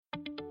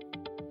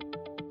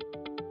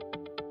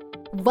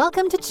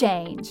Welcome to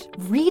Change,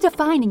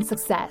 Redefining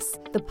Success,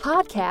 the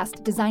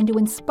podcast designed to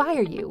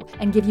inspire you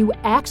and give you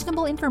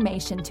actionable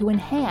information to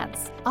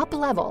enhance,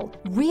 up-level,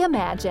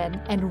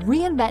 reimagine, and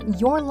reinvent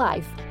your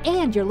life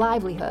and your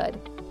livelihood.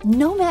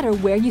 No matter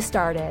where you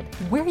started,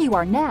 where you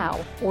are now,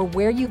 or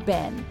where you've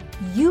been,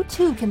 you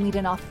too can lead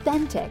an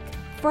authentic,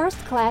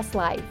 first-class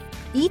life.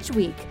 Each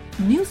week,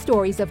 new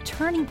stories of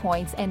turning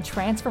points and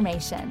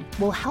transformation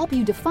will help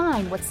you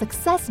define what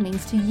success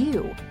means to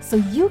you so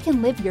you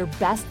can live your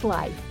best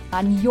life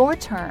on your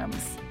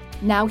terms.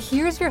 Now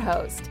here's your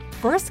host,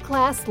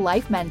 first-class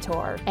life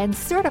mentor, and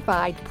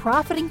certified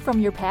Profiting from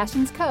Your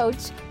Passions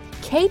coach,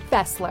 Kate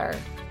Fessler.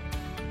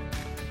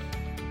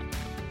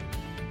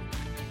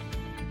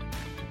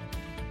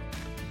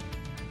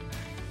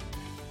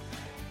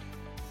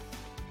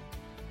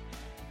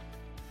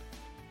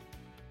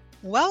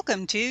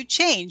 Welcome to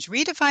Change,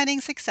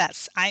 Redefining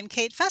Success. I'm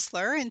Kate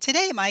Fessler, and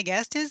today my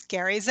guest is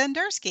Gary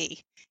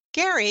Szenderski.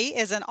 Gary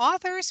is an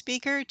author,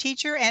 speaker,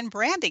 teacher, and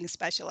branding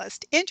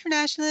specialist,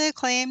 internationally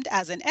acclaimed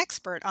as an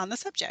expert on the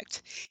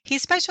subject. He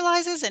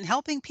specializes in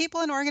helping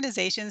people and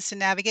organizations to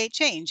navigate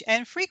change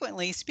and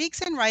frequently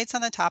speaks and writes on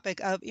the topic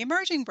of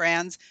emerging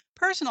brands,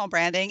 personal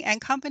branding,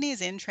 and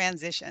companies in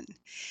transition.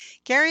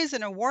 Gary is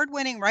an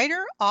award-winning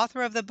writer,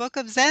 author of the Book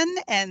of Zen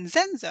and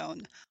Szen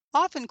Zone,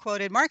 often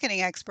quoted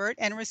marketing expert,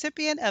 and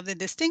recipient of the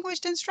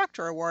Distinguished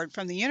Instructor Award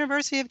from the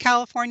University of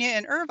California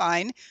in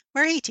Irvine,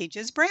 where he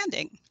teaches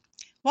branding.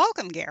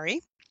 Welcome,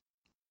 Gary.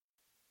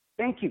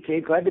 Thank you,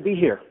 Kate. Glad to be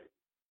here.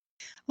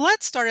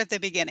 Let's start at the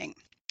beginning.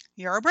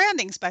 You're a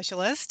branding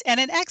specialist and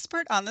an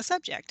expert on the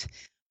subject.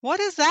 What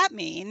does that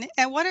mean,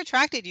 and what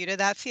attracted you to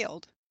that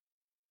field?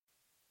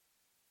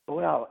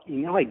 Well,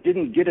 I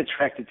didn't get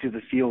attracted to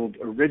the field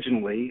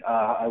originally.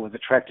 I was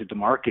attracted to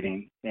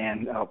marketing,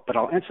 but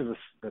I'll answer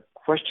the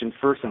question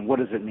first on what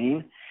does it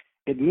mean.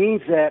 It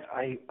means that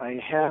I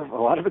have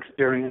a lot of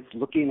experience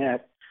looking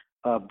at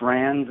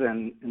brands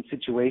and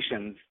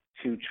situations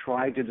to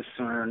try to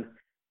discern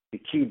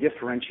the key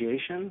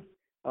differentiation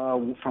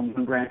from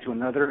one brand to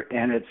another,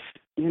 and its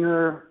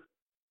inner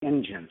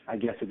engine, I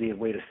guess would be a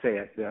way to say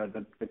it,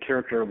 the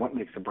character of what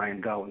makes a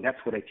brand go, and that's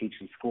what I teach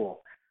in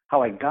school.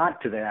 How I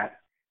got to that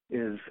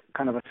is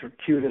kind of a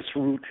circuitous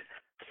route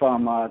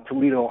from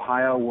Toledo,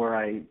 Ohio, where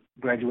I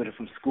graduated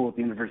from school at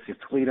the University of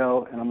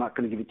Toledo, and I'm not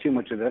going to give you too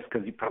much of this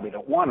because you probably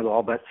don't want it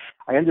all, but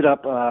I ended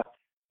up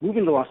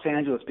moving to Los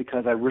Angeles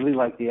because I really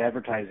liked the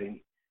advertising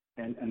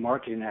and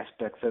marketing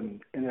aspects,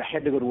 and I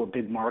had to go to a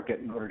big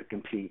market in order to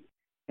compete.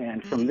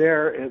 And from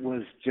there, it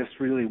was just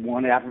really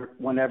one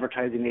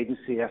advertising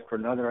agency after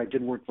another. I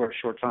did work for a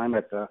short time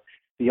at the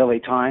LA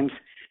Times.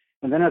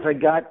 And then as I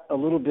got a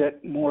little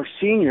bit more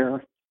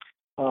senior,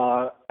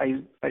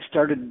 I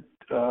started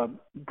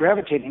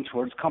gravitating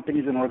towards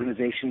companies and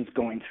organizations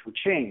going through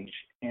change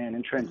and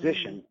in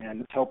transition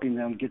and helping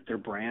them get their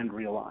brand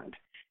realigned.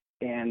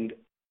 And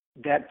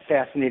that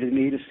fascinated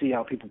me to see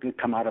how people could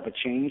come out of a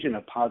change in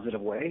a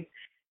positive way.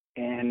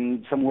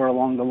 And somewhere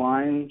along the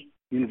line,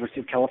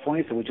 University of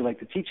California said, would you like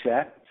to teach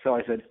that? So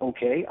I said,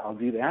 okay, I'll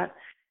do that.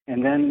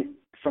 And then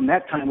from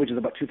that time, which is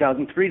about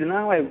 2003 to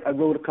now, I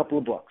wrote a couple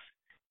of books.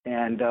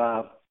 And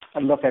I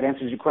don't know if that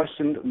answers your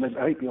question. There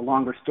might be a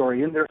longer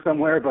story in there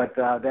somewhere, but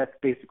that's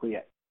basically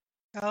it.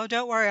 Oh,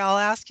 don't worry. I'll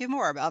ask you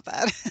more about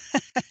that.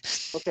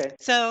 Okay.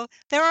 So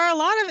there are a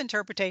lot of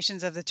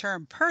interpretations of the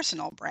term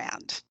personal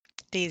brand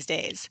these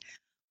days.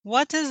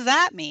 What does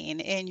that mean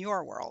in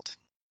your world?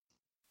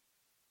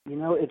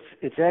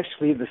 It's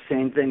actually the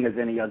same thing as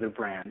any other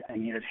brand. I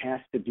mean, it has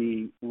to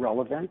be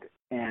relevant,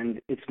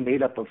 and it's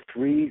made up of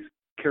three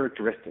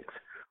characteristics.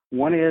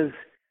 One is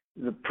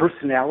the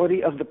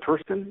personality of the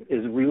person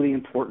is really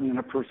important in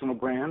a personal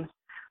brand,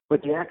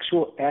 but the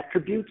actual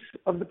attributes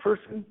of the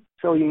person.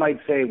 So you might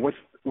say,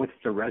 what's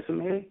their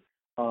resume?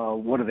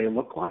 What do they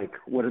look like?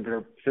 What are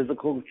their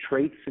physical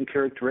traits and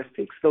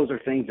characteristics? Those are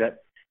things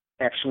that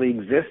actually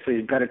exist, so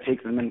you've got to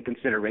take them into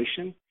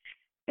consideration.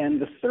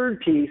 And the third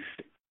piece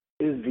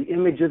is the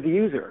image of the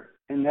user,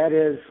 and that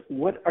is,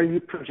 what are you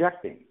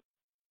projecting?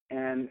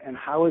 And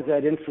how is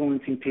that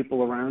influencing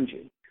people around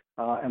you?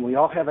 And we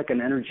all have like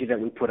an energy that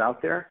we put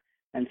out there,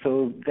 and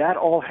so that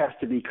all has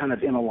to be kind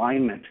of in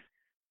alignment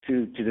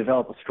to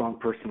develop a strong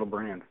personal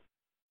brand.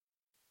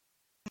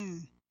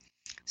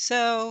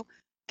 So,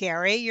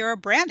 Gary, you're a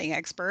branding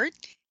expert,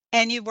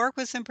 and you work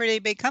with some pretty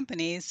big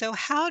companies. So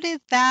how did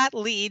that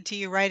lead to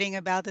you writing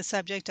about the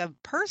subject of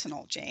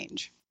personal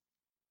change?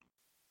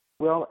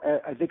 Well,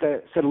 I think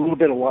I said a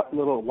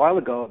little while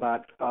ago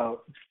about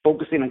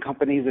focusing on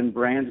companies and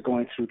brands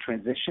going through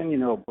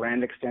transition,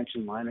 brand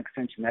extension, line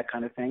extension, that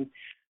kind of thing.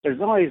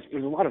 There's a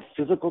lot of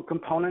physical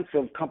components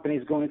of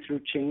companies going through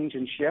change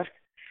and shift,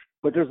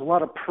 but there's a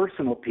lot of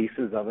personal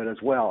pieces of it as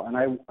well. And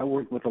I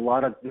work with a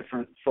lot of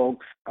different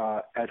folks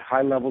at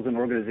high levels in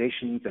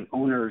organizations and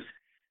owners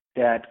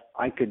that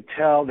I could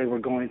tell they were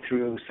going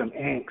through some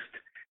angst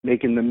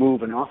making the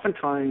move. And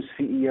oftentimes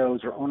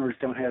CEOs or owners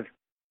don't have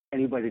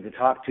anybody to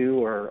talk to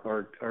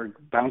or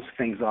bounce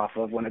things off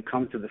of when it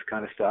comes to this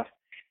kind of stuff.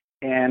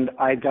 And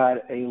I got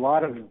a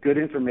lot of good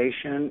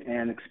information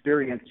and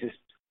experience just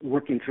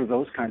working through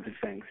those kinds of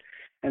things.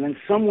 And then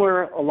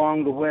somewhere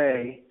along the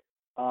way,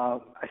 I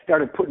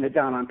started putting it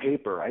down on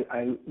paper.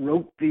 I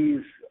wrote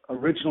these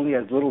originally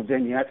as little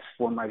vignettes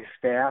for my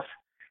staff,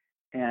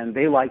 and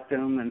they liked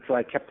them, and so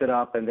I kept it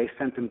up, and they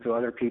sent them to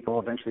other people,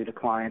 eventually to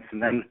clients,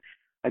 and then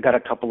I got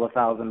a couple of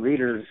thousand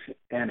readers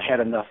and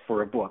had enough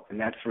for a book, and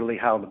that's really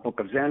how the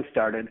Book of Zen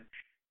started.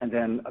 And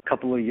then a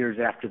couple of years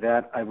after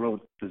that, I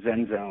wrote the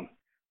Zen Zone,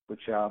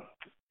 which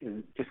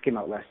just came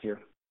out last year.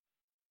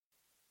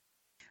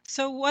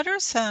 So what are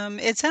some,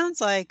 it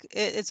sounds like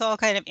it's all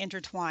kind of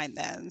intertwined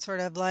then, sort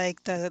of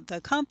like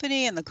the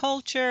company and the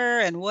culture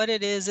and what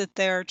it is that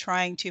they're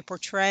trying to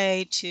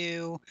portray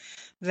to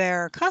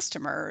their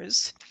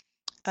customers.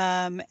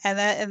 And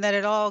that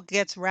it all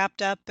gets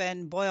wrapped up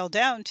and boiled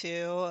down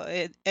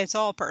to it's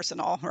all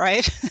personal,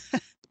 right?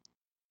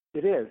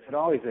 It is. It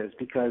always is,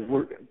 because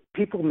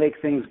people make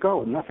things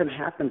go. Nothing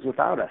happens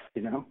without us,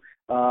 you know.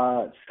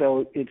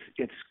 So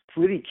it's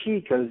pretty key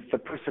because the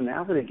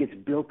personality gets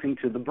built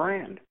into the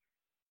brand.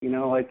 You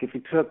know, like if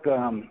you took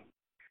a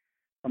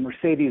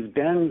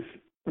Mercedes-Benz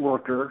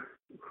worker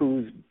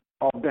who's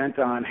all bent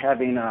on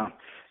having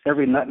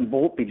every nut and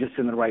bolt be just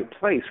in the right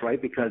place,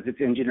 right? Because it's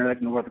engineered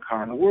like no other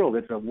car in the world.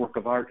 It's a work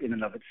of art in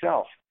and of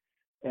itself.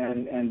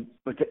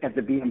 But at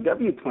the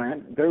BMW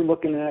plant, they're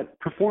looking at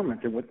performance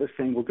and what this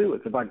thing will do.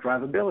 It's about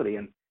drivability,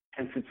 and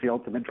hence it's the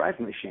ultimate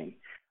driving machine.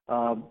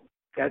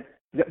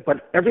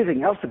 But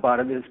everything else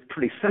about it is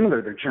pretty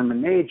similar. They're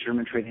German-made,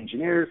 German-trained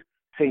engineers,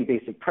 same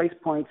basic price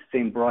points,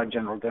 same broad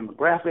general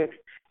demographic,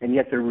 and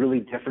yet they're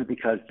really different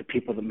because the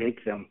people that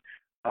make them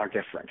are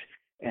different.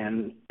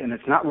 And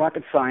it's not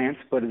rocket science,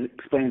 but it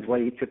explains why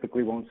you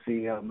typically won't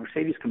see a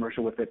Mercedes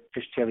commercial with it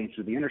fishtailing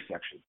through the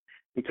intersection,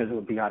 because it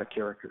would be out of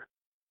character.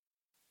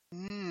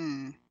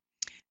 Mm.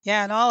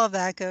 Yeah, and all of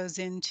that goes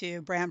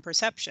into brand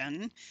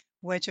perception,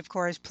 which of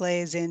course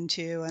plays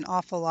into an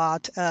awful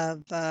lot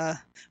of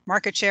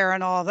market share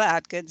and all of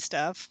that good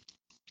stuff.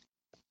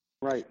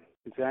 Right,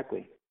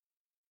 exactly.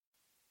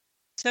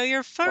 So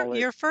your Well,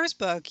 your first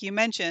book, you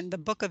mentioned, The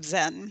Book of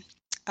Zen, is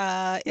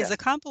yeah. a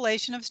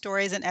compilation of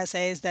stories and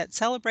essays that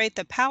celebrate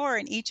the power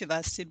in each of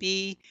us to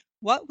be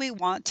what we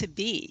want to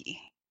be.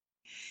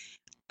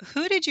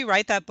 Who did you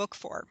write that book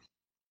for?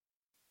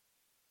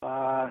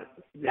 Uh,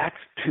 that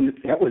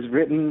was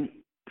written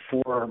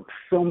for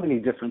so many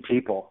different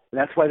people.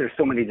 That's why there's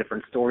so many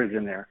different stories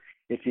in there.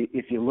 If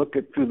you look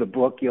through the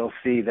book, you'll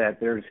see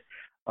that there's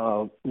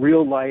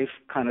real life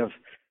kind of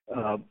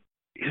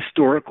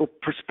historical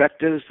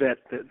perspectives that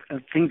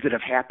things that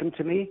have happened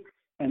to me,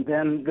 and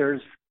then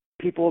there's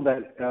people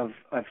that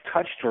I've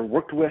touched or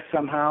worked with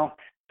somehow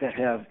that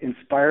have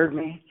inspired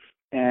me,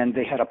 and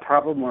they had a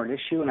problem or an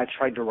issue, and I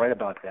tried to write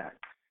about that.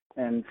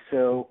 And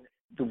so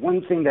the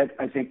one thing that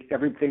I think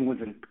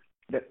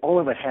that all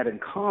of it had in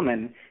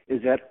common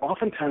is that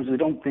oftentimes we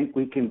don't think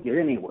we can get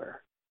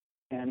anywhere,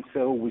 and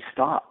so we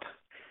stop.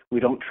 We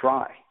don't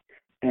try,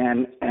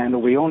 and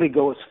we only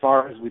go as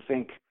far as we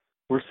think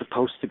we're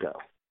supposed to go,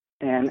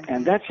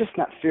 and that's just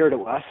not fair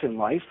to us in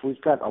life. We've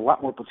got a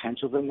lot more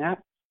potential than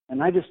that,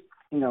 and I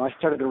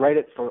started to write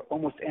it for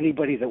almost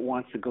anybody that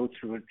wants to go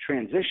through a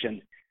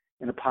transition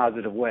in a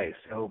positive way.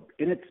 So,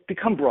 and it's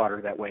become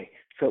broader that way.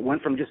 So it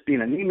went from just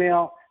being an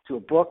email to a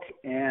book,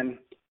 and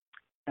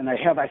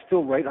I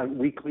still write a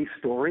weekly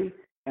story,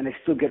 and I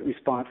still get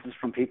responses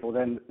from people.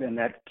 Then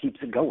that keeps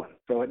it going.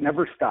 So it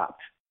never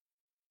stopped.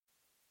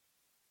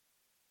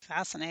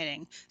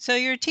 Fascinating. So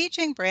you're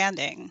teaching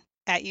branding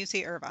at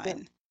UC Yeah.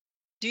 Irvine.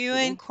 Do you hmm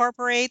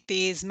incorporate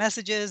these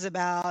messages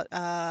about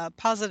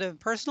positive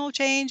personal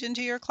change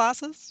into your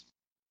classes?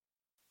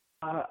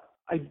 Uh,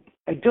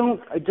 I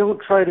don't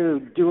try to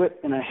do it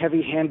in a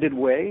heavy-handed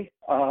way,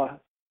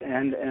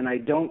 and I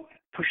don't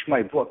push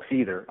my books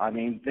either. I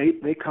mean,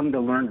 they come to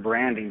learn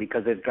branding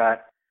because they've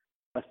got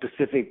a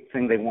specific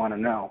thing they want to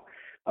know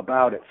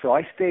about it. So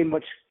I stay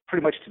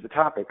pretty much to the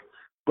topic,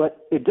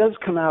 but it does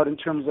come out in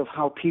terms of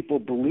how people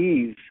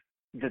believe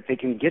that they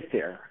can get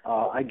there.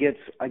 I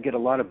get a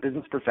lot of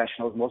business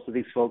professionals. Most of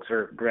these folks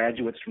are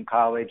graduates from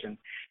college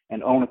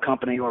and own a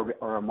company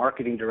or a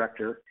marketing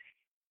director.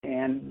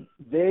 And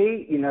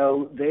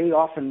they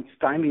often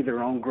stymie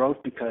their own growth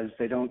because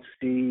they don't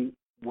see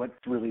what's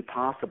really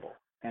possible.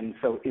 And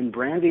so in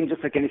branding,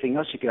 just like anything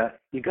else,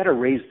 you got to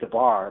raise the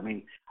bar. I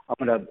mean,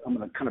 I'm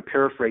gonna kind of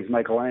paraphrase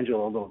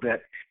Michelangelo a little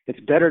bit. It's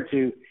better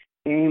to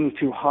aim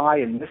too high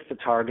and miss the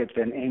target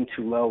than aim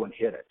too low and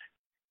hit it.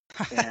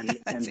 And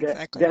That's and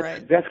exactly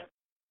right.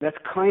 that's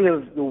kind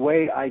of the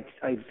way I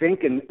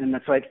think, and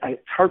that's like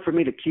it's hard for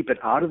me to keep it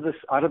out of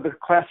the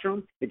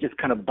classroom. It just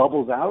kind of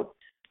bubbles out,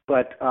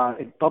 but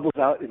it bubbles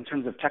out in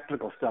terms of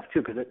technical stuff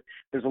too, because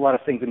there's a lot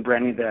of things in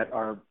branding that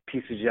are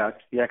pieces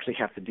you actually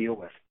have to deal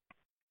with.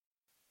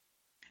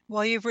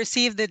 Well, you've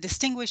received the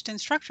Distinguished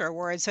Instructor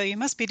Award, so you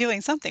must be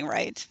doing something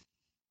right.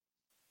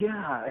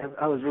 Yeah,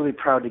 I was really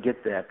proud to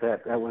get that.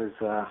 That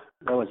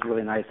was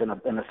really nice and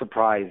a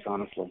surprise,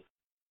 honestly.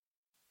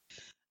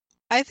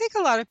 I think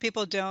a lot of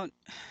people don't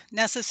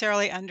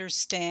necessarily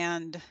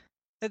understand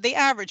the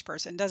average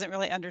person doesn't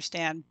really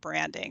understand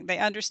branding. They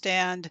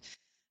understand,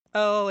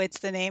 oh, it's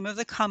the name of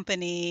the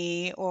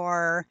company,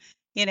 or,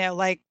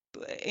 like,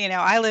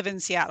 I live in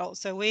Seattle,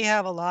 so we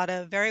have a lot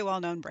of very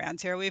well-known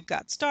brands here. We've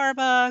got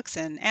Starbucks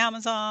and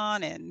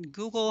Amazon, and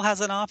Google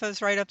has an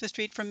office right up the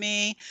street from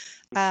me.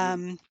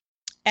 Hmm.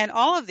 And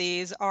all of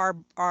these are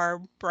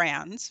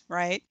brands,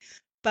 right?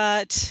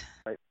 But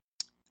Right.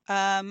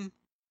 um,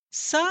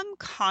 some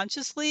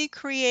consciously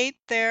create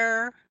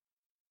their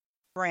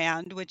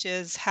brand, which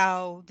is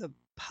how the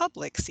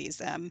public sees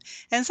them,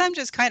 and some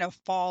just kind of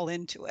fall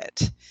into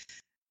it.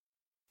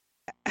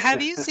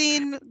 Have you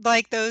seen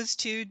like those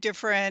two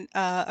different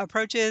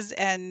approaches,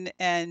 and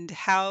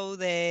how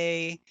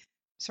they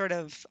sort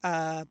of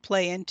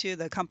play into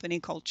the company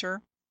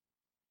culture?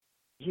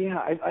 Yeah,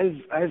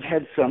 I've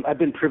had some. I've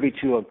been privy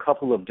to a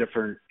couple of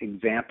different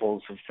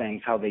examples of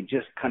things how they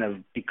just kind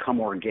of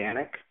become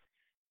organic,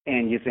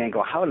 and you think,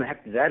 oh, how in the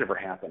heck did that ever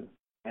happen?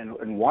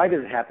 And why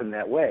did it happen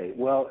that way?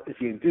 Well,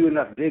 if you do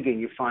enough digging,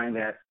 you find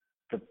that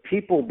the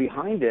people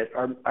behind it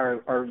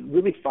are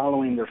really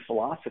following their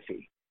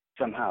philosophy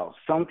somehow.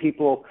 Some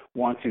people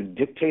want to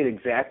dictate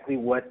exactly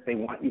what they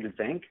want you to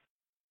think.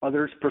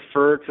 Others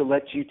prefer to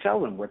let you tell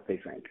them what they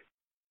think.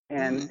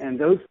 Mm, And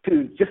those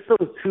two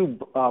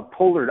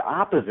polar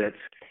opposites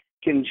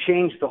can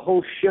change the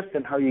whole shift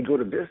in how you go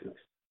to business.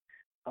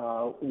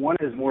 One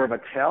is more of a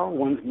tell,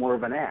 one's more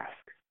of an ask,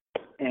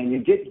 and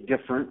you get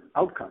different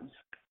outcomes.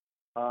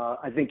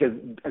 I think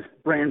as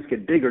brands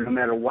get bigger, no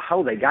matter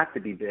how they got to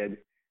be big,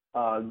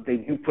 they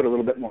do put a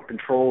little bit more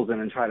controls in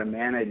and try to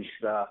manage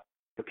the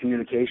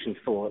communications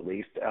flow at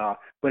least.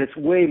 But it's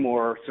way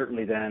more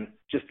certainly than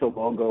just a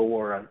logo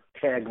or a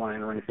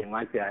tagline or anything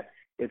like that.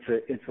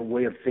 It's a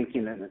way of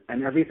thinking,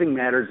 and everything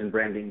matters in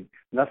branding.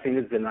 Nothing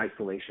is in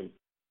isolation.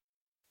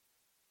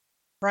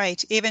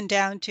 right, even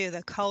down to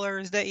the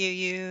colors that you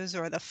use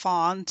or the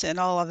font and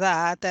all of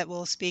that, that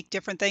will speak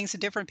different things to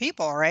different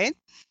people, right?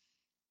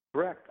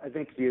 Correct. I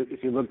think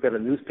if you looked at a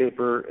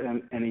newspaper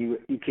and you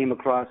came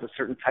across a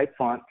certain type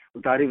font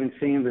without even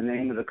seeing the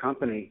name of the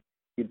company,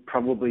 you'd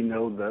probably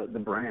know the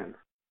brand.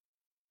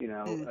 You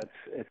know, Mm.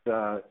 it's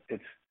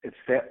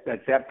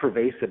that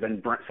pervasive,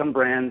 and some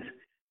brands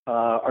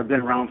are been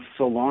around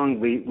so long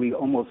we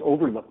almost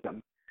overlook them.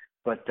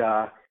 But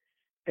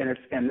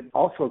and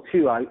also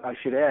too, I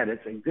should add,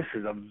 this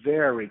is a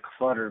very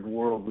cluttered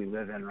world we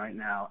live in right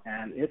now,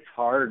 and it's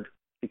hard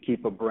to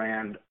keep a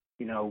brand,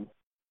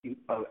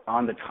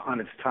 on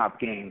its top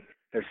game.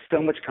 There's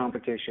so much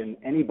competition.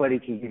 Anybody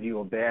can give you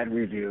a bad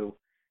review,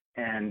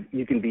 and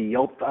you can be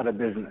yelped out of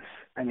business.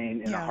 I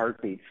mean, in a Yeah.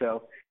 heartbeat.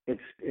 So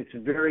it's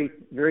very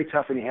very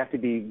tough, and you have to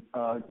be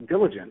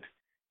diligent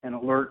and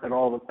alert at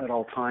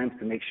all times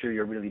to make sure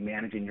you're really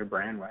managing your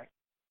brand right.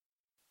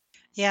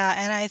 Yeah,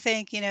 and I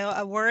think,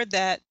 a word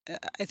that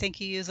I think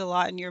you use a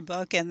lot in your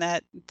book, and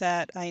that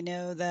I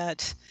know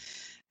that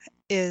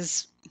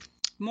is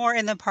more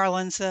in the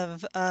parlance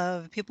of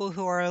people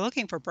who are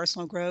looking for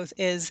personal growth,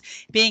 is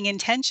being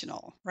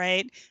intentional,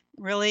 right?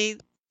 Really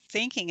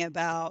thinking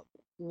about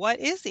what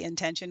is the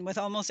intention with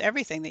almost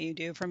everything that you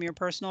do, from your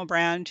personal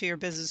brand to your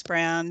business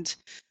brand,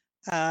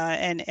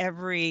 and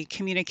every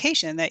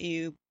communication that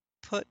you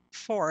put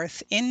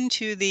forth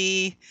into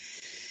the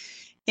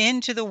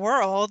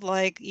world,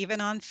 like even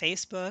on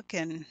Facebook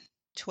and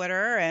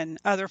Twitter and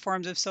other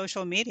forms of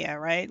social media,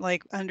 right?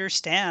 Like,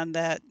 understand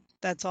that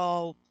that's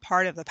all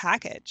part of the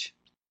package.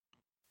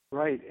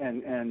 Right,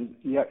 and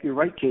yeah, you're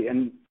right, Kate.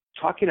 And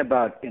talking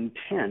about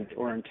intent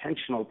or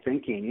intentional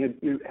thinking,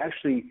 you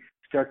actually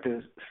start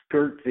to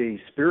skirt the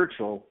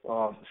spiritual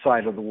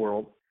side of the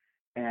world,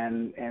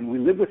 and we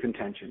live with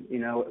intention.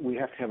 We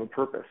have to have a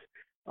purpose.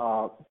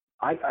 Uh,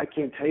 I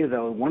can't tell you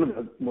though, one of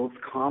the most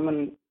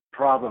common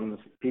problems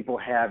people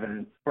have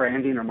in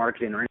branding or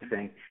marketing or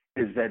anything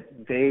is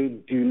that they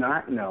do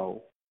not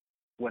know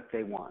what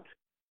they want.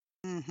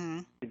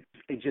 Mhm.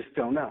 They just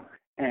don't know,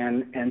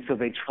 and so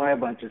they try a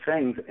bunch of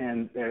things,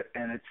 and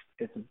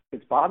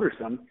it's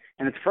bothersome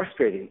and it's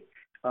frustrating.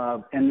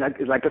 And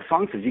like a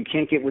song says, you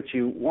can't get what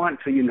you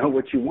want till you know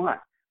what you want.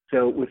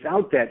 So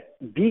without that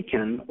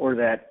beacon or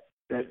that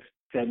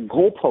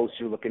goalpost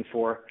you're looking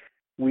for,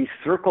 we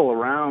circle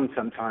around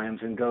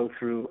sometimes and go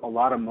through a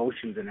lot of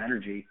motions and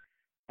energy,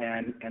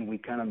 and we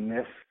kind of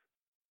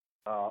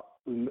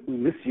we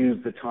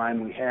misuse the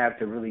time we have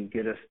to really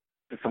get us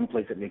to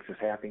someplace that makes us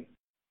happy.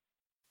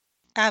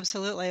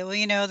 Absolutely.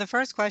 Well, the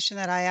first question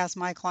that I ask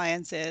my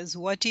clients is,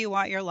 what do you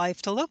want your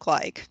life to look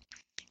like?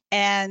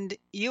 And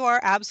you are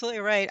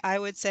absolutely right. I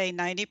would say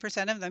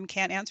 90% of them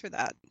can't answer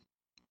that.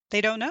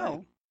 They don't Right.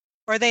 know.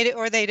 Or they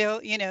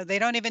don't, they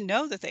don't even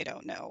know that they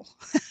don't know.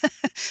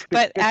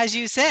 But as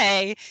you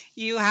say,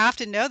 you have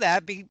to know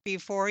that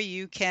before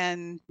you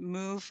can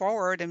move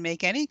forward and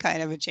make any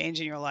kind of a change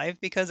in your life,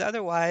 because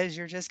otherwise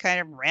you're just kind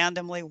of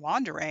randomly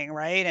wandering,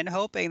 right? And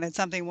hoping that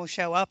something will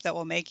show up that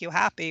will make you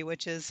happy,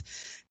 which is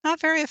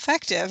not very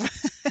effective.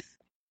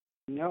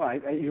 No,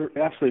 you're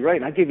absolutely right.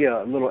 And I'll give you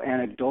a little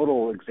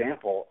anecdotal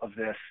example of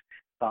this,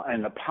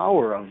 and the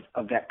power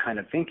of that kind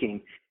of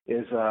thinking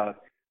is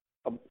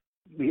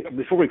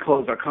before we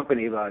closed our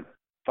company about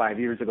 5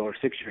 years ago or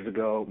 6 years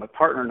ago, my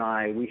partner and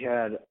I, we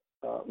had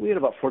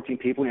about 14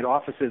 people. We had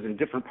offices in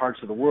different parts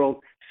of the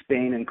world,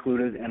 Spain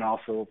included, and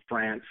also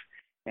France.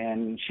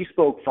 And she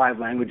spoke 5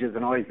 languages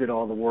and always did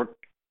all the work,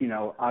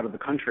 out of the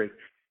country.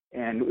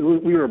 And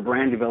we were a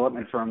brand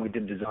development firm. We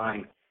did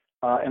design.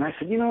 And I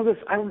said,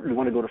 I don't really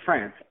want to go to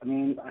France.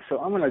 So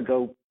I'm going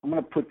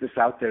to put this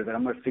out there that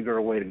I'm going to figure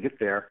a way to get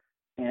there.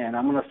 And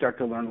I'm going to start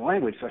to learn the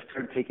language. So I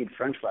started taking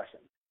French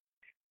lessons.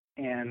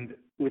 And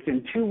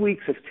within 2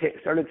 weeks of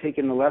started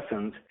taking the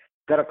lessons,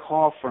 got a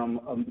call from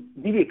a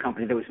media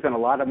company that we spent a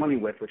lot of money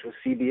with, which was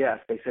CBS.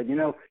 They said,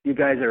 you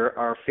guys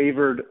are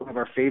one of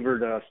our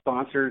favored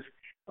sponsors.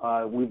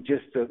 We're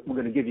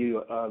going to give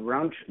you a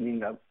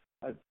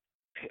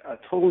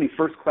totally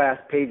first-class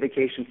paid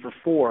vacation for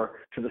 4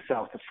 to the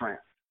south of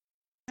France.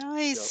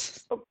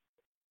 Nice. So,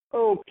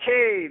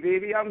 okay,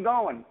 baby, I'm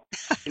going.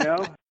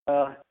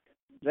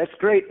 That's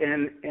great,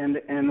 and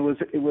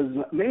it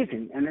was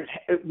amazing, and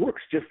it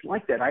works just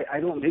like that. I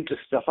don't make this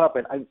stuff up.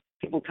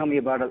 People tell me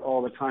about it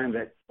all the time,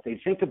 that they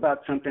think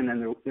about something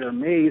and they're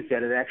amazed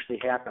that it actually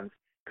happens.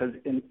 Because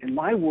in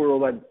my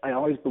world, I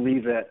always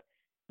believe that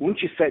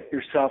once you set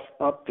yourself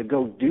up to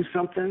go do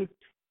something,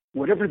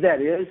 whatever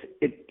that is,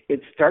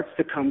 it starts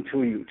to come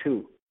to you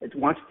too. It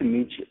wants to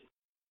meet you.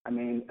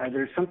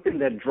 There's something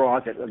that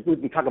draws it. We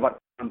can talk about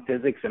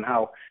physics and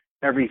how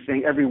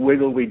every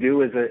wiggle we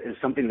do is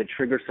something that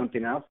triggers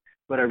something else.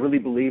 But I really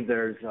believe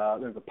there's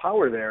a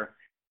power there,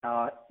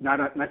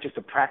 not just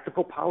a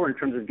practical power in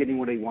terms of getting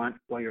what you want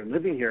while you're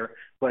living here,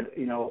 but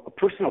a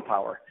personal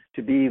power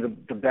to be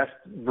the best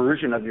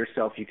version of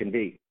yourself you can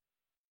be.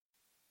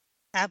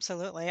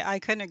 Absolutely. I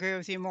couldn't agree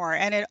with you more.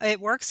 And it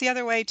works the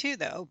other way too,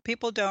 though.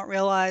 People don't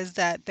realize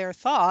that their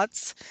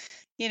thoughts,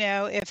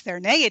 if they're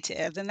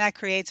negative, then that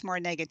creates more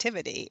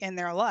negativity in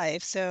their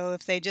life. So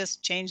if they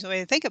just change the way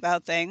they think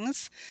about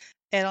things,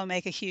 it'll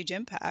make a huge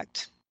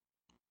impact.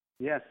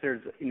 Yes,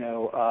 there's,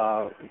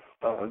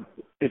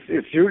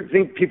 if you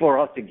think people are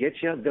out to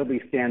get you, they'll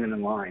be standing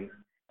in line.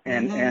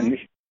 And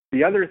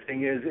the other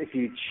thing is, if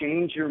you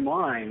change your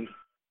mind,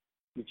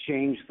 you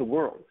change the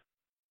world.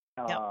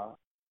 Yep.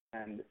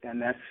 And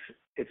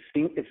it's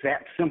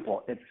that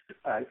simple.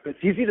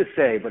 It's easy to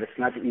say, but it's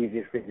not the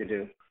easiest thing to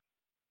do.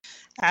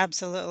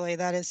 Absolutely.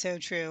 That is so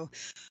true.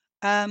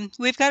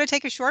 We've got to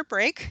take a short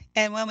break.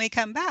 And when we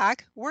come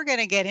back, we're going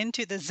to get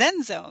into the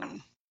Zen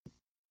Zone.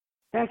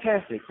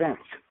 Fantastic.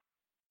 Thanks.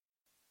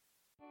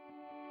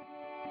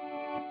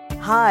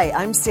 Hi,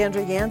 I'm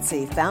Sandra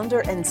Yancey, founder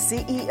and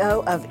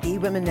CEO of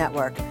eWomen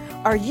Network.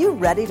 Are you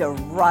ready to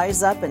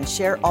rise up and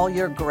share all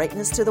your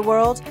greatness to the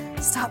world?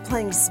 Stop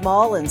playing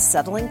small and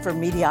settling for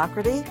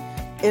mediocrity?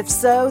 If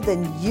so,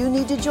 then you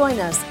need to join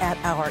us at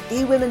our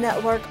eWomen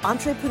Network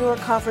Entrepreneur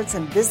Conference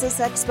and Business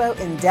Expo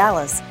in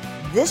Dallas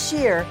this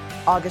year,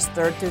 August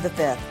 3rd through the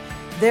 5th.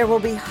 There will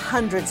be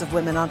hundreds of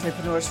women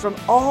entrepreneurs from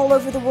all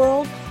over the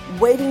world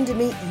waiting to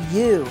meet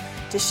you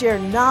to share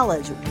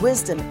knowledge,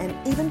 wisdom,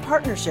 and even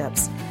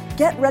partnerships.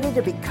 Get ready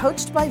to be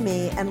coached by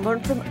me and learn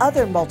from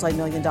other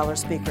multi-million-dollar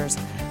speakers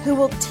who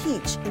will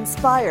teach,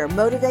 inspire,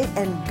 motivate,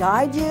 and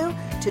guide you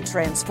to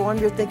transform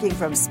your thinking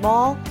from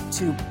small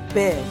to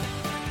big.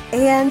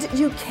 And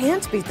you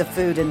can't beat the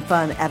food and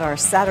fun at our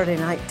Saturday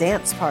night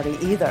dance party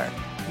either.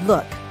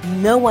 Look,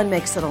 no one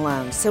makes it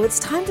alone, so it's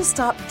time to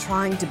stop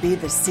trying to be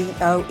the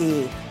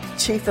COE,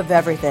 chief of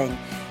everything,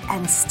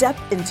 and step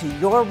into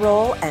your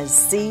role as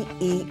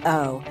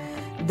CEO.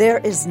 There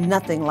is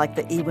nothing like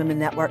the eWomen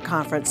Network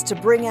Conference to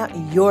bring out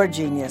your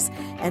genius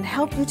and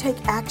help you take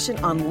action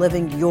on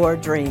living your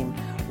dream.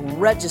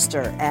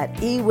 Register at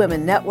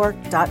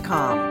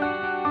eWomenNetwork.com.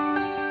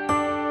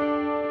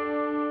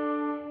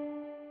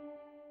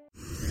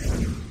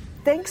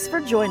 Thanks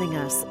for joining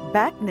us.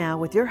 Back now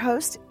with your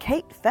host,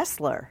 Kate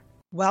Fessler.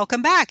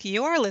 Welcome back.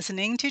 You are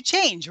listening to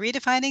Change,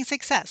 Redefining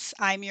Success.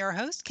 I'm your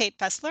host, Kate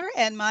Fessler,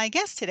 and my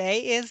guest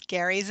today is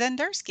Gary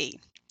Szenderski.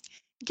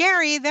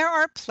 Gary, there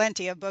are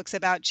plenty of books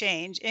about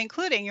change,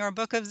 including your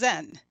book of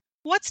Zen.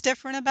 What's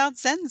different about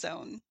Szen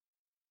Zone?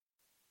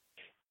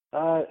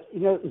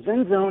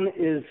 Szen Zone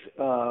is,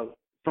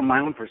 from my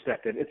own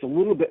perspective, it's a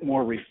little bit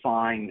more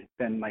refined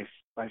than my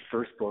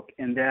first book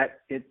in that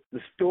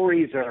the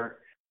stories are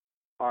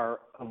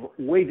of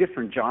way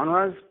different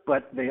genres,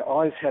 but they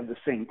always have the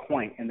same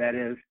point, and that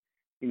is,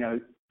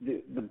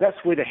 the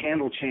best way to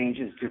handle change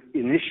is to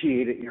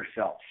initiate it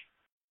yourself.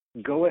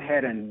 Go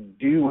ahead and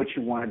do what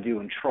you want to do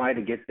and try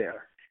to get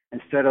there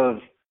instead of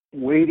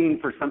waiting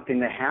for something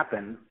to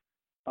happen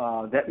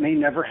that may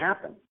never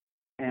happen.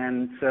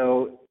 And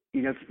so,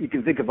 you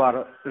can think about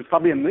it. There's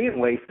probably a million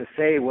ways to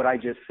say what I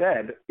just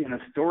said in a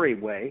story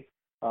way,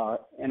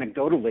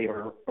 anecdotally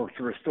or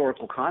through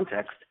historical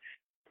context.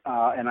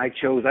 And I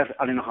chose,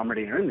 I don't know how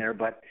many are in there,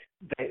 but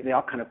they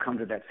all kind of come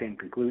to that same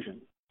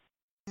conclusion.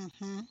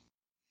 Mm-hmm.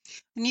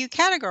 And you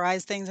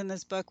categorize things in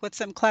this book with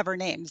some clever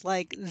names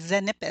like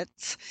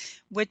Zenippets,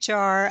 which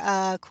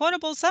are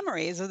quotable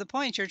summaries of the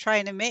points you're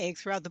trying to make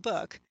throughout the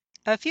book.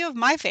 A few of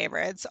my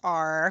favorites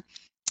are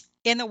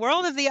In the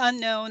world of the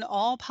unknown,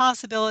 all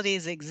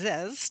possibilities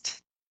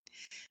exist.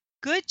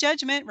 Good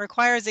judgment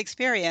requires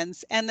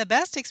experience, and the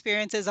best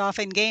experience is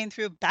often gained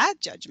through bad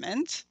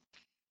judgment.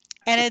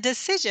 And a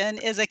decision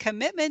is a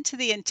commitment to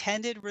the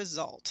intended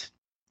result.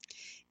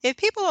 If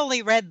people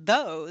only read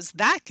those,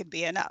 that could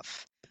be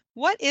enough.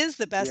 What is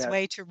the best Yeah.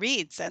 way to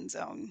read Szen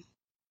Zone?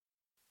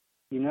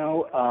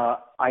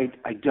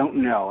 I don't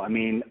know. I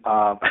mean,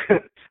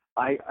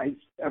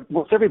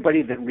 most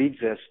everybody that reads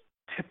this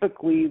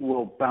typically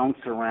will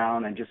bounce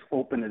around and just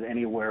open it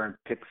anywhere and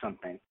pick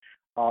something.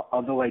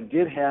 Although I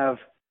did have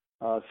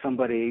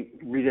somebody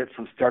read it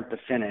from start to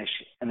finish,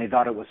 and they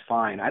thought it was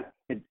fine.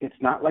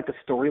 It's not like a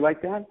story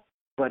like that,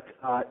 but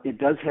it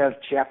does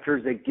have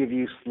chapters that give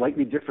you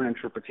slightly different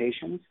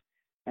interpretations.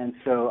 And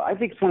so I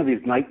think it's one of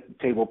these night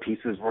table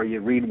pieces where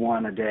you read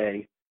one a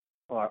day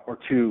or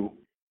two,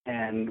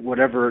 and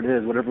whatever it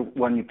is, whatever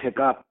one you pick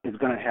up is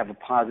going to have a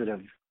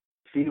positive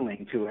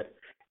feeling to it.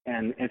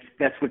 And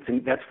that's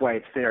why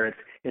it's there.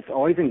 It's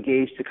always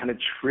engaged to kind of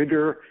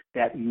trigger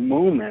that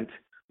moment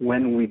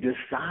when we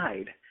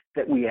decide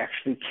that we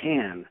actually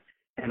can.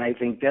 And I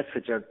think that's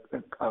such a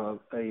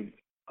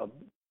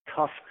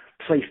tough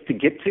place to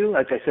get to.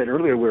 As I said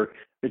earlier, where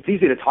it's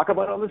easy to talk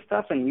about all this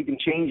stuff and you can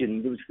change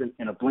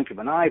in a blink of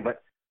an eye,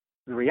 but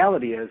the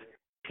reality is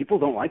people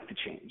don't like to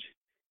change.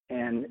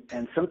 And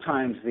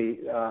sometimes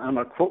I'm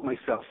going to quote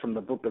myself from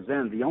the book of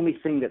Zen, the only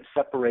thing that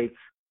separates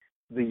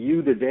the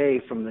you today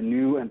from the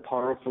new and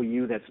powerful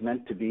you that's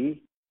meant to be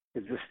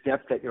is the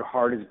step that your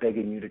heart is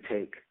begging you to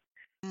take.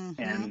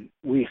 Mm-hmm. And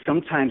we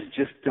sometimes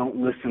just don't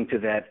listen to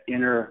that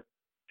inner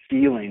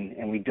feeling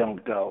and we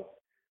don't go.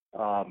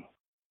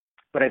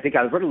 But I think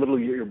I read a little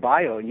of your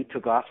bio, and you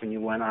took off and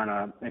you went on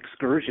an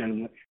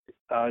excursion,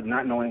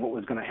 not knowing what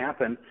was going to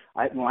happen.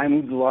 When I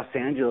moved to Los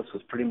Angeles, it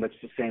was pretty much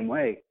the same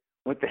way.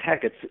 What the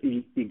heck?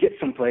 You get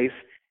someplace,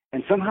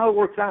 and somehow it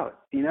works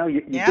out. You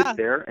Yeah. get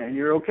there, and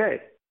you're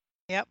okay.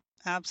 Yep.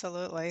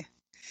 Absolutely.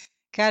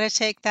 Got to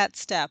take that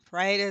step,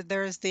 right?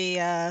 There's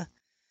the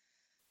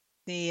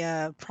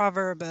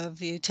proverb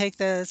of you take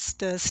the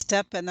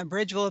step and the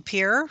bridge will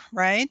appear,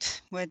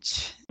 right?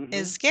 Which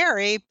is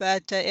scary,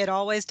 but it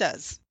always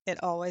does. It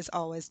always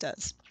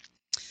does.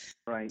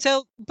 Right.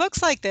 So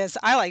books like this,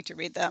 I like to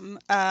read them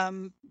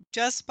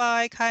just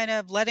by kind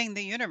of letting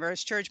the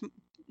universe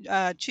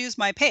choose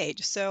my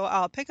page. So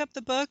I'll pick up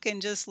the book and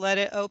just let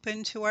it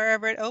open to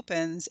wherever it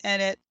opens.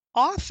 And it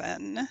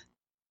often,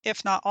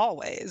 if not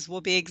always,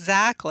 will be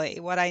exactly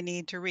what I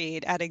need to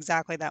read at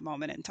exactly that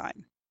moment in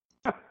time.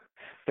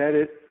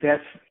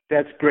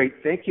 That's great.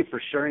 Thank you for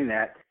sharing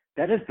that.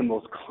 That is the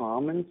most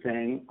common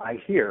thing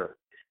I hear,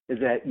 is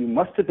that you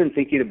must have been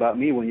thinking about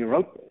me when you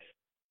wrote this.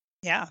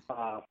 Yeah.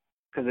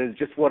 Because it's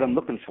just what I'm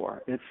looking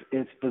for.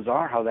 It's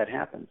bizarre how that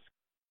happens.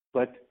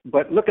 But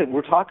look,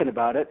 we're talking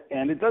about it,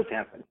 and it does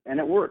happen, and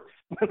it works.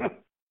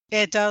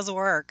 It does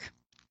work.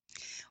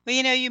 Well,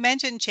 you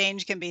mentioned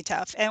change can be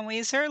tough, and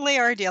we certainly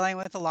are dealing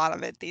with a lot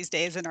of it these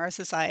days in our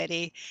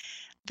society.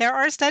 There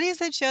are studies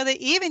that show that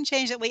even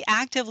change that we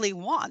actively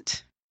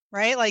want,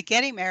 right? Like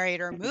getting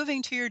married or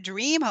moving to your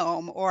dream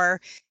home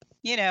or,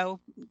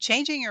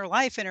 changing your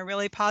life in a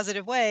really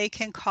positive way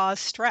can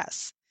cause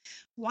stress.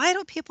 Why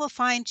do people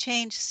find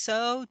change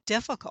so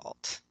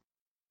difficult?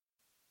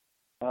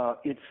 I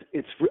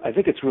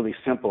think it's really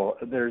simple.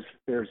 There's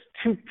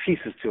two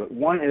pieces to it.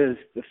 One is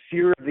the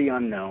fear of the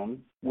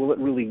unknown. Will it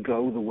really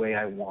go the way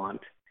I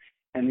want?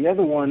 And the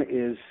other one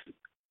is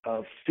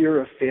fear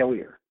of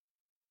failure.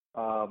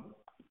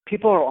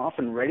 People are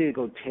often ready to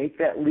go take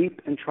that leap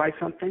and try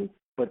something,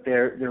 but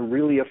they're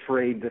really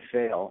afraid to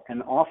fail.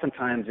 And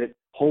oftentimes it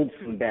holds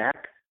them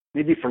back,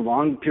 maybe for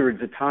long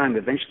periods of time.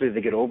 Eventually they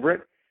get over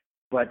it,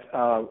 but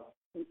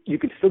you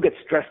can still get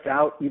stressed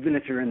out even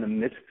if you're in the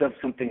midst of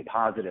something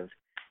positive,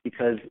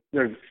 because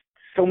there's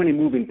so many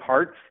moving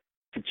parts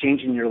to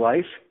changing your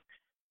life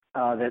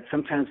that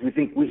sometimes we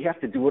think we have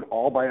to do it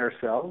all by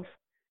ourselves,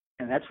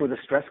 and that's where the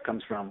stress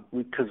comes from,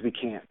 because we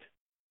can't.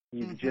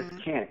 You just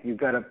can't. You've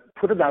got to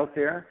put it out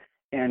there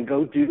and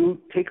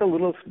take a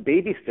little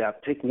baby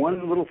step. Take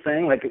one little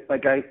thing,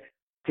 like I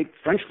take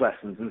French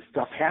lessons and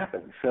stuff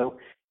happens. So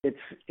it's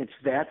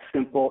that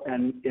simple,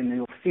 and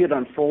you'll see it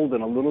unfold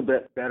in a little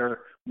bit better,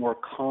 more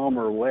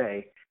calmer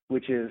way,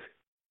 which is,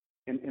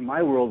 in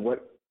my world,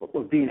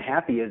 what being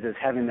happy is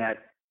having that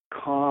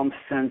calm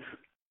sense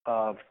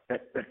of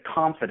that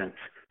confidence,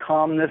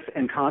 calmness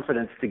and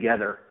confidence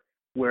together,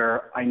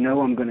 where I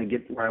know I'm going to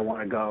get where I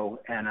want to go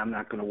and I'm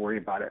not going to worry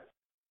about it.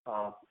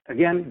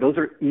 Again, those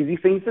are easy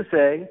things to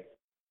say,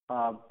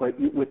 but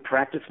with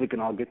practice, we can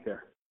all get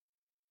there.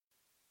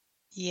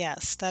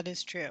 Yes, that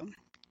is true.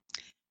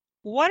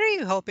 What are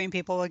you hoping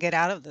people will get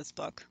out of this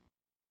book?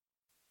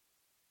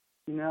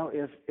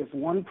 If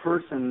one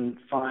person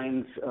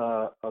finds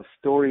a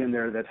story in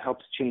there that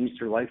helps change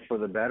their life for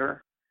the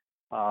better,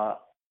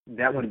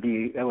 that would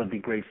be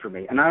great for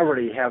me. And I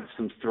already have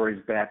some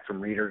stories back from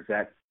readers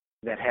that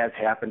has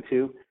happened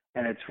to,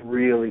 and it's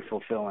really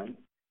fulfilling.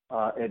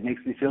 It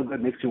makes me feel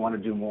good, makes me want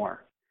to do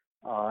more.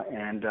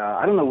 And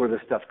I don't know where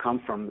this stuff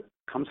comes from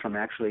comes from,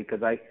 actually,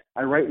 because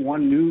I write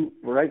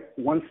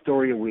one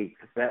story a week.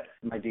 That's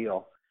my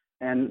deal.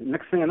 And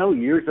next thing I know,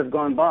 years have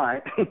gone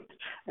by,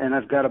 and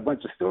I've got a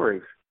bunch of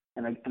stories,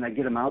 and I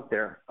get them out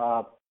there.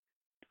 But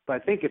I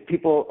think if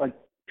people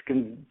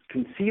can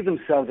see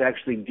themselves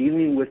actually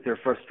dealing with their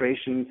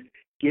frustrations,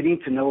 getting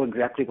to know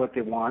exactly what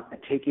they want,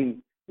 and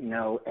taking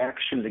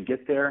action to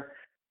get there,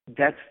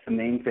 that's the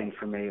main thing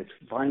for me. Is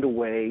find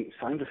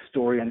a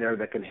story in there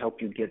that can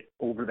help you get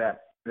over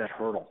that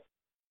hurdle.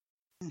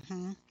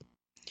 Mm-hmm.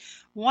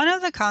 One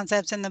of the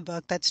concepts in the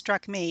book that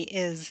struck me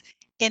is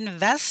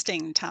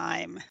investing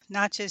time,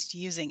 not just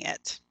using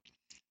it.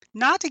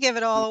 Not to give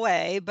it all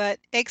away, but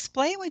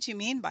explain what you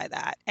mean by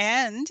that.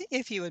 And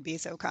if you would be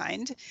so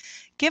kind,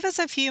 give us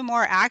a few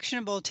more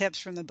actionable tips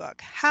from the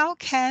book. How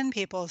can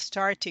people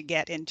start to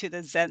get into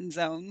the Zen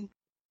zone?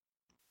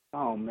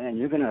 Oh man,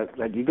 you're gonna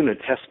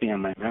test me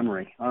on my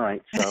memory. All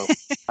right, so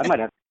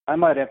I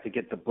might have to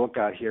get the book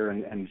out here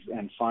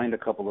and find a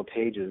couple of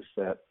pages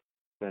that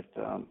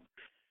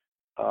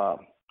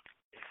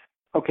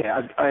okay.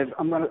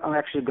 I'm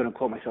actually going to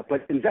quote myself,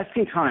 but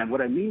investing time.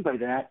 What I mean by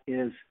that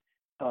is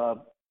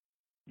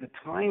the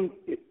time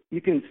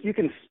you can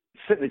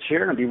sit in a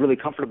chair and be really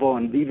comfortable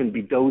and even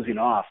be dozing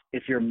off.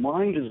 If your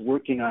mind is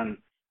working on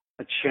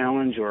a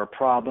challenge or a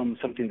problem,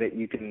 something that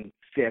you can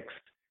fix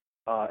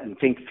and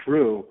think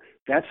through,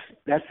 that's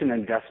an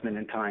investment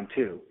in time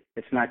too.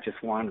 It's not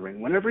just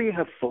wandering. Whenever you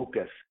have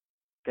focus,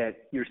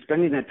 that you're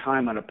spending that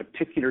time on a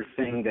particular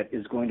thing that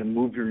is going to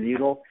move your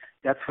needle,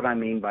 that's what I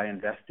mean by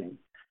investing.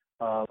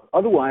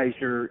 Otherwise,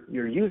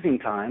 you're using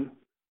time.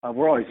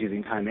 We're always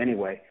using time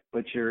anyway,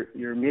 but you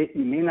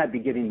may not be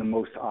getting the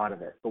most out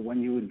of it. But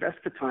when you invest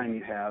the time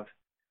you have,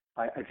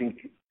 I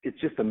think it's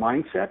just a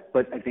mindset.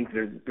 But I think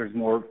there's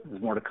more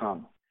to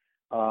come.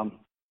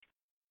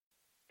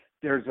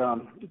 There's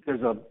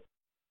a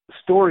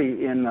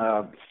story in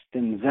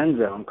Zen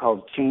Zone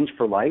called "Change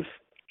for Life,"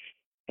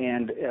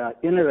 and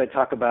in it I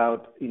talk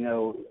about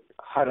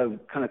how to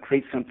kind of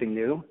create something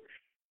new.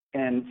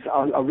 And so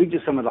I'll read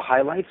you some of the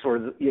highlights,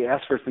 or you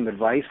ask for some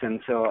advice. And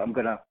so I'm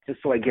going to, just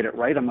so I get it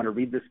right, I'm going to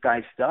read this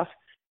guy's stuff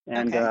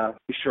and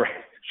be sure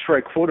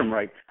I quote him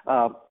right.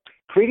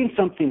 Creating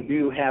something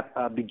new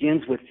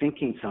begins with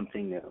thinking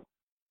something new.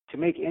 To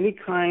make any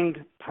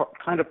kind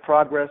of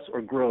progress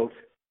or growth,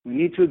 we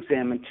need to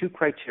examine two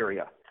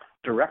criteria: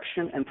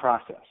 direction and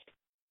process.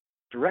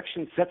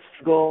 Direction sets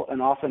the goal,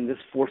 and often this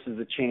forces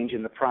a change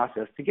in the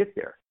process to get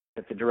there.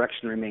 If the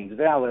direction remains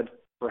valid,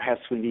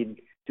 perhaps we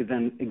need to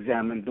then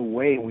examine the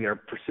way we are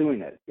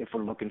pursuing it if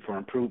we're looking for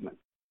improvement.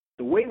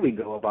 The way we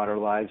go about our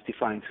lives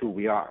defines who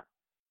we are.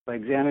 By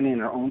examining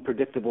our own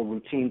predictable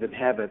routines and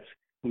habits,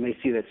 we may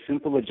see that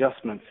simple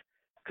adjustments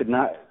could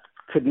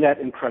net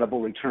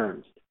incredible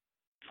returns.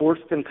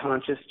 Forced and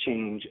conscious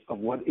change of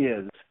what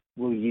is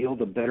will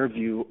yield a better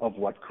view of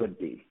what could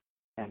be.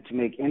 And to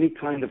make any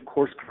kind of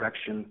course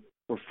correction,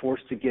 we're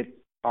forced to get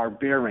our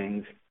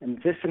bearings,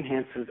 and this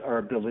enhances our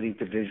ability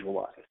to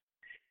visualize.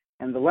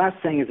 And the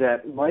last thing is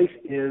that life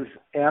is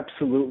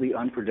absolutely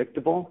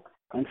unpredictable.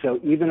 And so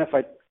even if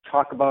I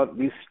talk about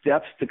these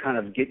steps to kind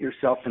of get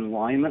yourself in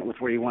alignment with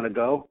where you want to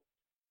go,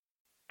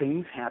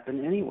 things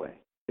happen anyway.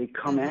 They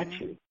come at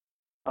you.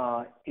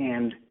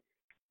 And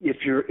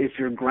if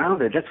you're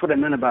grounded, that's what I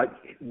meant about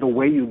the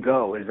way you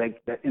go, is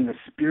like that in the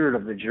spirit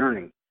of the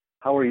journey.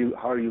 How are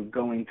you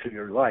going through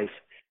your life?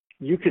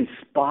 You can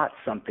spot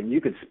something. You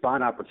can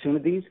spot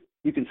opportunities.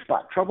 You can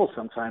spot trouble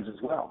sometimes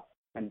as well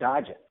and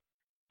dodge it.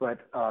 But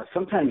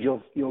sometimes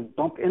you'll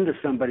bump into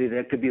somebody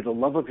that could be the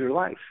love of your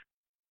life,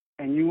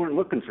 and you weren't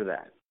looking for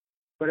that.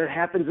 But it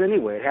happens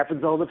anyway. It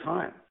happens all the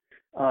time.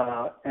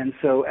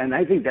 And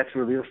I think that's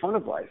really the fun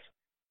of life.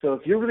 So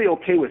if you're really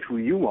okay with who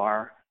you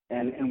are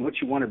and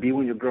what you want to be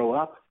when you grow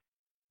up,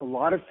 a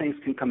lot of things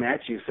can come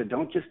at you. So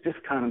don't just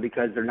discount them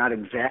because they're not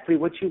exactly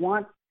what you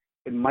want.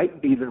 It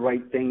might be the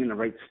right thing and the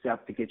right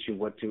step to get you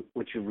what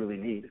you really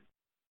need.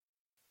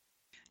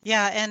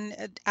 Yeah,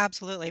 and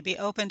absolutely be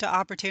open to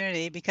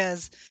opportunity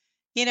because,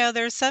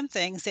 there's some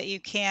things that you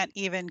can't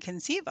even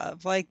conceive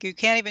of. Like you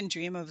can't even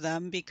dream of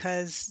them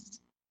because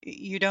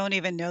you don't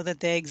even know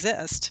that they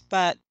exist.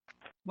 But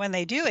when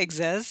they do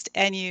exist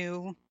and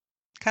you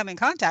come in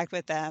contact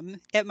with them,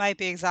 it might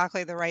be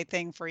exactly the right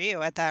thing for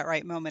you at that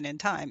right moment in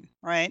time,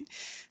 right?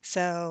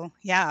 So,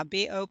 yeah,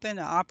 be open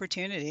to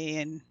opportunity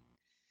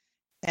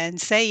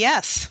and say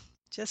yes.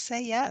 Just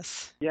say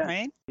yes, Yes,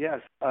 right?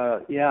 yes,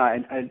 yeah.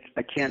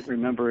 I can't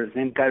remember his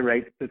name.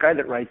 The guy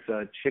that writes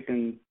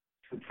Chicken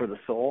Soup for the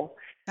Soul.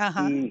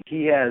 Uh-huh.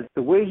 He has,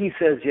 the way he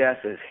says yes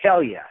is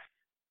hell yes.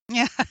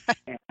 Yeah.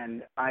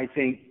 And I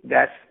think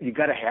you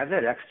got to have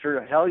that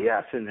extra hell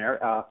yes in there.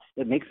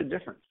 It makes a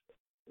difference.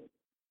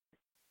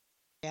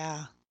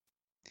 Yeah.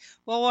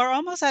 Well, we're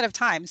almost out of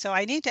time, so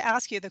I need to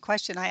ask you the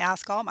question I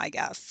ask all my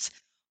guests.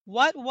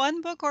 What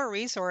one book or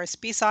resource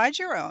besides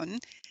your own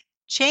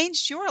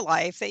changed your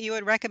life that you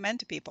would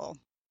recommend to people?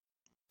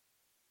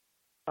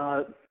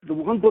 The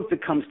one book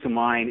that comes to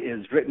mind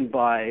is written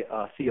by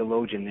a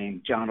theologian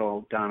named John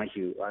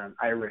O'Donohue, an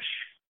Irish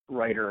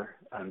writer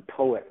and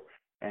poet.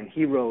 And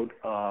he wrote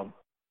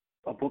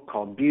a book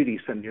called Beauty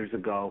some years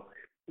ago,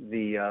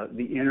 the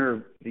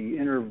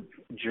inner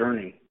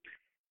journey,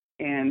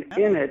 and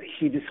in it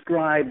he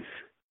describes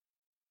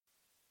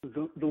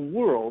the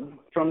world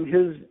from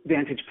his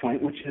vantage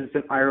point, which is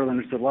in Ireland.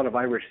 There's a lot of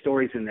Irish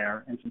stories in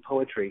there and some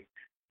poetry,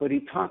 but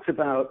he talks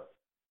about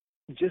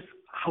just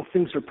how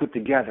things are put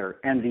together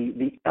and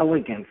the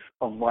elegance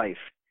of life,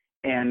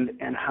 and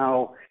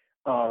how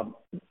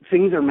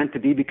things are meant to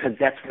be because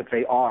that's what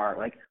they are.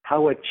 Like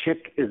how a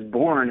chick is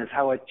born is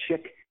how a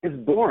chick is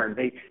born.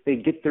 They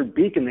get their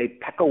beak and they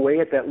peck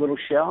away at that little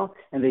shell,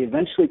 and they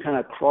eventually kind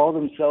of crawl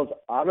themselves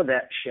out of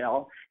that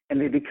shell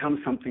and they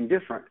become something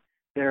different.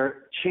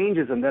 Their change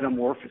is a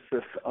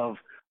metamorphosis of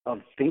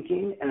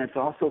thinking, and it's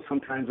also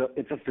sometimes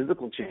it's a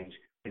physical change,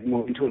 like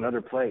moving to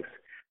another place.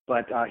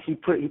 But he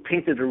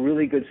painted a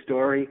really good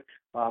story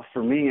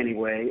for me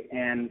anyway,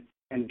 and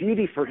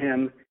beauty for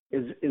him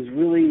is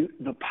really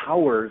the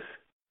powers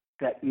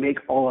that make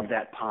all of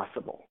that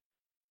possible.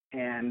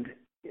 And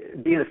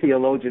being a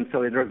theologian,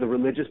 so there's a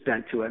religious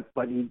bent to it,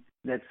 but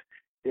that's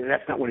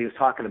not what he was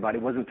talking about. He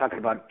wasn't talking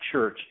about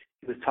church.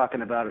 He was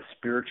talking about a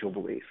spiritual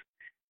belief.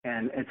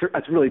 And it's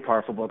a really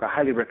powerful book. I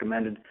highly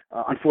recommend it.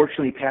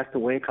 Unfortunately, he passed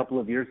away a couple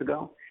of years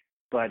ago,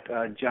 but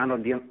John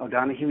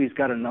O'Donohue, he's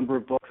got a number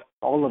of books.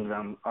 All of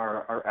them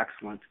are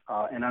excellent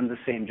and on the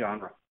same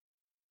genre.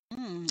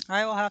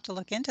 I will have to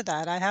look into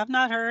that. I have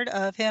not heard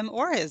of him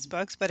or his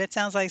books, but it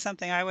sounds like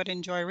something I would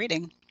enjoy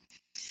reading.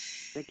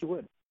 I think you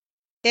would.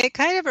 It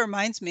kind of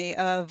reminds me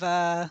of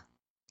a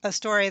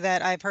story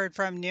that I've heard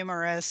from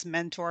numerous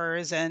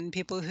mentors and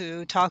people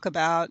who talk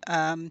about,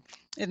 and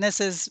this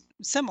is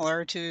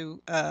similar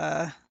to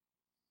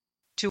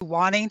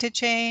wanting to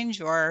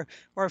change or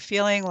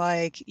feeling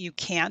like you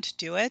can't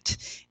do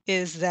it,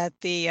 is that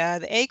the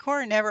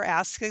acorn never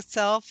asks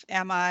itself,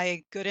 "Am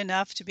I good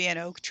enough to be an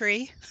oak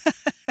tree?"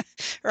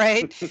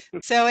 Right?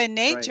 So in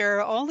nature,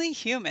 right, only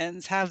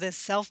humans have this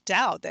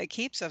self-doubt that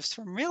keeps us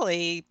from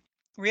really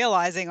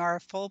realizing our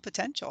full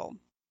potential.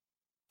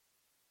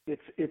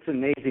 It's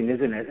amazing,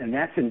 isn't it? And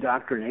that's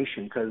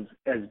indoctrination, because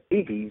as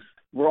babies,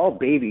 we're all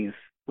babies,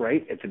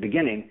 right? At the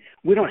beginning,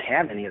 we don't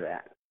have any of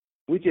that.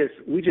 We just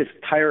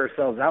tire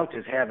ourselves out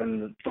just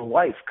having the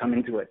life come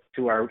into it,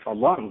 to our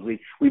lungs.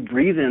 We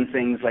breathe in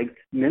things like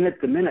minute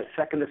to minute,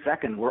 second to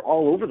second. We're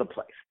all over the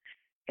place.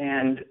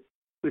 And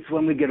it's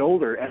when we get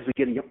older, as we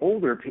get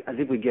older, I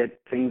think we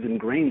get things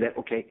ingrained that,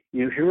 okay,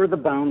 here are the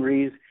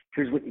boundaries.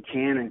 Here's what you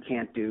can and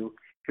can't do.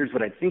 Here's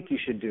what I think you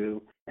should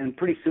do. And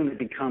pretty soon it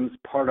becomes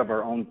part of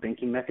our own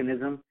thinking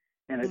mechanism,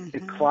 and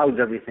it clouds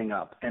everything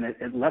up, and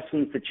it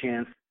lessens the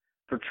chance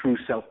for true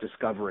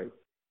self-discovery.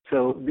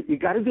 So you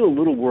got to do a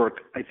little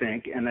work, I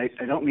think, and I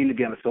don't mean to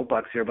be on a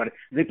soapbox here, but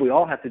I think we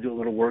all have to do a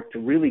little work to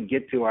really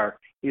get to our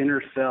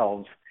inner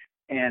selves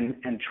and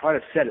try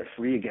to set it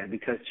free again,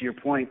 because to your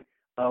point,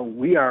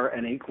 we are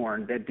an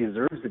acorn that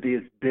deserves to be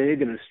as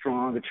big and as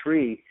strong a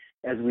tree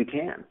as we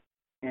can.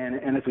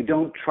 And if we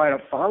don't try to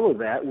follow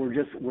that,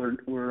 we're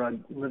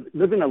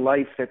living a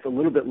life that's a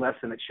little bit less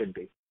than it should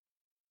be.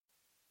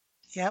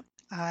 Yep,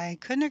 I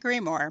couldn't agree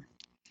more.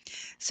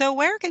 So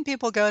where can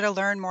people go to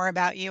learn more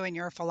about you and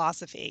your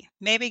philosophy?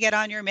 Maybe get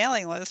on your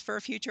mailing list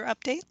for future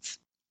updates?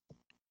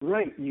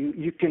 Right.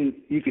 You can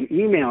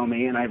email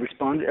me, and I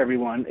respond to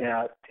everyone.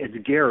 It's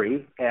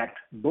Gary at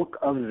Book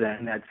of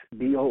Zen. That's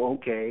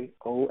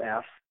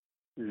BOOKOF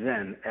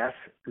Zen,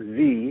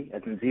 SZ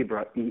as in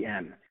zebra,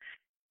 EN.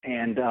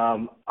 And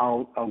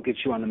I'll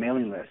get you on the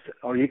mailing list.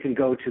 Or you can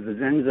go to the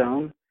Zen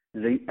Zone,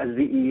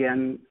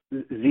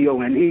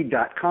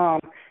 ZENZONE.com,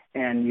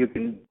 and you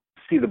can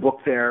see the book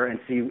there and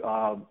see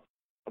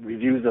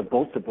reviews of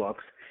both the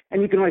books.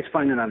 And you can always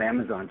find it on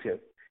Amazon too.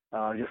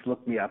 Just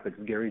look me up. It's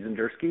Gary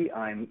Szenderski.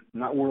 I'm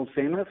not world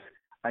famous.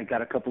 I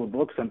got a couple of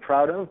books I'm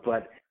proud of,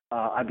 but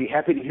I'd be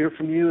happy to hear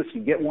from you if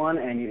you get one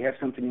and you have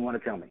something you want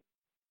to tell me.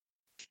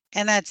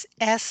 And that's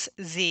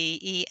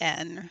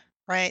SZEN,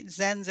 right?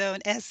 Zen Zone,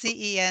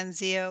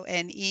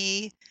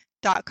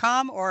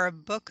 SZENZONE.com, or a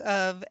book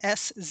of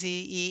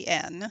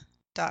SZEN.com.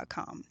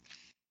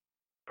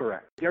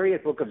 Correct. Gary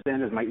at Book of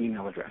Zen is my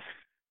email address.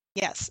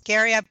 Yes,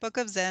 Gary at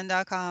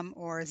bookofzen.com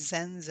or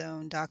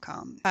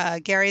zenzone.com.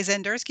 Gary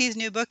Szenderski's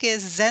new book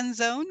is Zen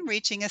Zone,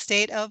 Reaching a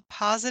State of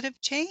Positive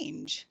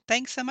Change.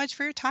 Thanks so much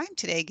for your time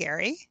today,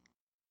 Gary.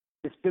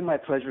 It's been my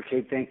pleasure,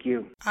 Kate. Thank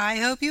you. I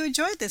hope you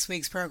enjoyed this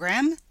week's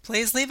program.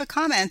 Please leave a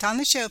comment on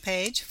the show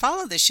page,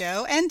 follow the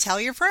show, and tell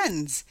your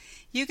friends.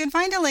 You can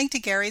find a link to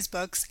Gary's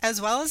books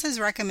as well as his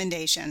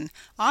recommendation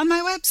on my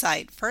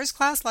website,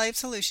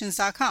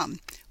 firstclasslifesolutions.com.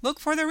 Look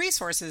for the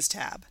Resources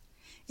tab.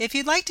 If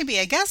you'd like to be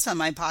a guest on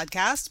my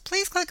podcast,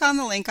 please click on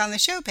the link on the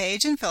show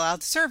page and fill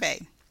out the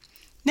survey.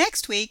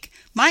 Next week,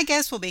 my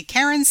guest will be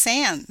Karen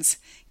Sands.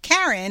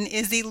 Karen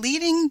is the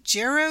leading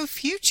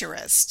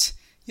gerofuturist.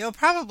 You'll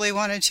probably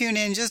want to tune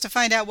in just to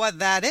find out what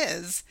that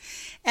is.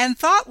 And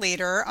thought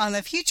leader on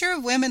the future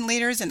of women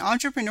leaders and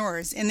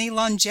entrepreneurs in the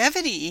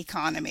longevity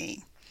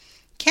economy.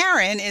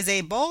 Karen is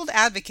a bold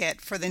advocate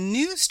for the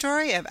new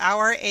story of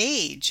our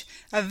age,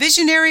 a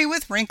visionary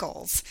with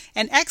wrinkles,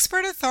 an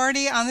expert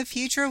authority on the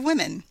future of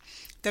women.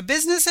 The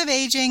Business of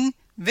Aging,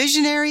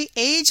 Visionary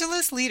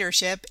Ageless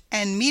Leadership,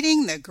 and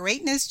Meeting the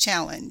Greatness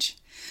Challenge.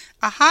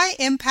 A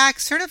high-impact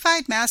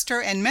certified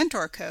master and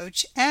mentor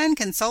coach and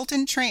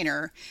consultant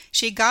trainer,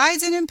 she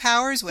guides and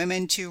empowers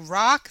women to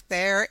rock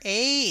their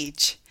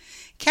age.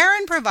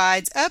 Karen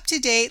provides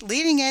up-to-date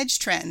leading-edge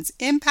trends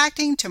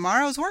impacting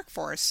tomorrow's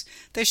workforce,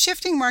 the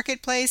shifting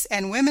marketplace,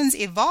 and women's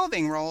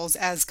evolving roles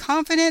as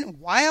confident,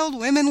 wild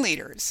women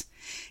leaders.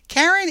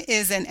 Karen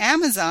is an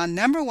Amazon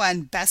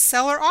 #1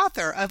 bestseller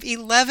author of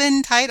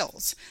 11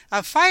 titles,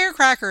 a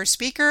firecracker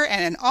speaker,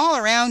 and an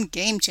all-around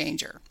game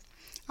changer.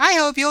 I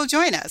hope you'll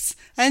join us.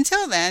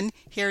 Until then,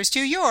 here's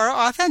to your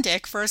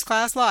authentic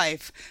first-class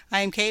life.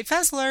 I'm Kate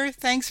Fessler.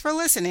 Thanks for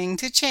listening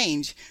to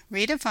Change,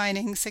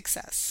 Redefining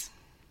Success.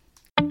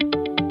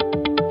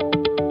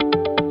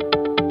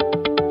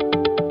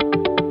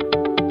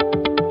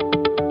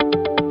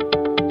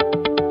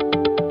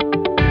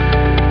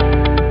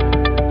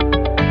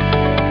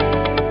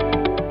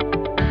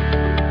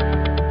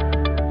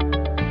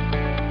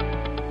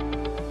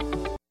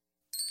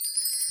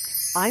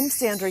 I'm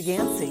Sandra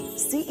Yancey,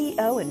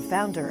 CEO and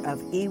founder of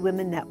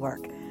eWomen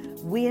Network.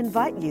 We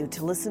invite you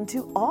to listen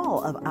to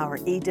all of our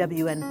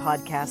EWN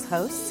podcast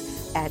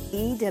hosts at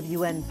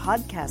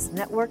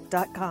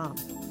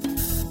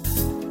ewnpodcastnetwork.com.